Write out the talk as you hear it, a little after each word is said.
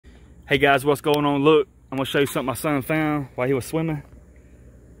Hey guys, what's going on? Look, I'm gonna show you something my son found while he was swimming.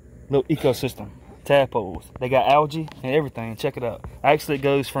 Little ecosystem, tadpoles. They got algae and everything. Check it out. Actually, it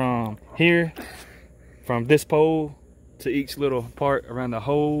goes from here, from this pole to each little part around the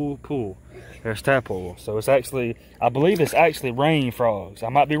whole pool. There's tadpoles. So it's actually, I believe it's actually rain frogs. I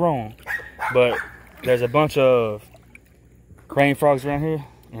might be wrong, but there's a bunch of rain frogs around here.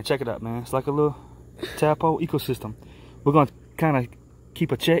 And check it out, man. It's like a little tadpole ecosystem. We're gonna kind of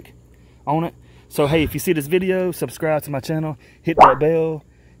keep a check on it. So hey, if you see this video, subscribe to my channel, hit that bell,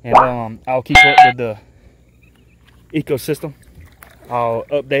 and I'll keep up with the ecosystem. I'll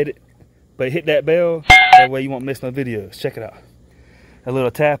update it, but hit that bell, that way you won't miss no videos. Check it out. A little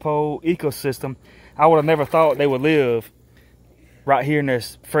tadpole ecosystem. I would have never thought they would live right here in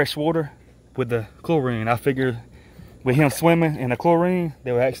this fresh water with the chlorine. I figured with him swimming in the chlorine,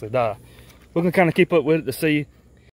 they would actually die. We're gonna kind of keep up with it to see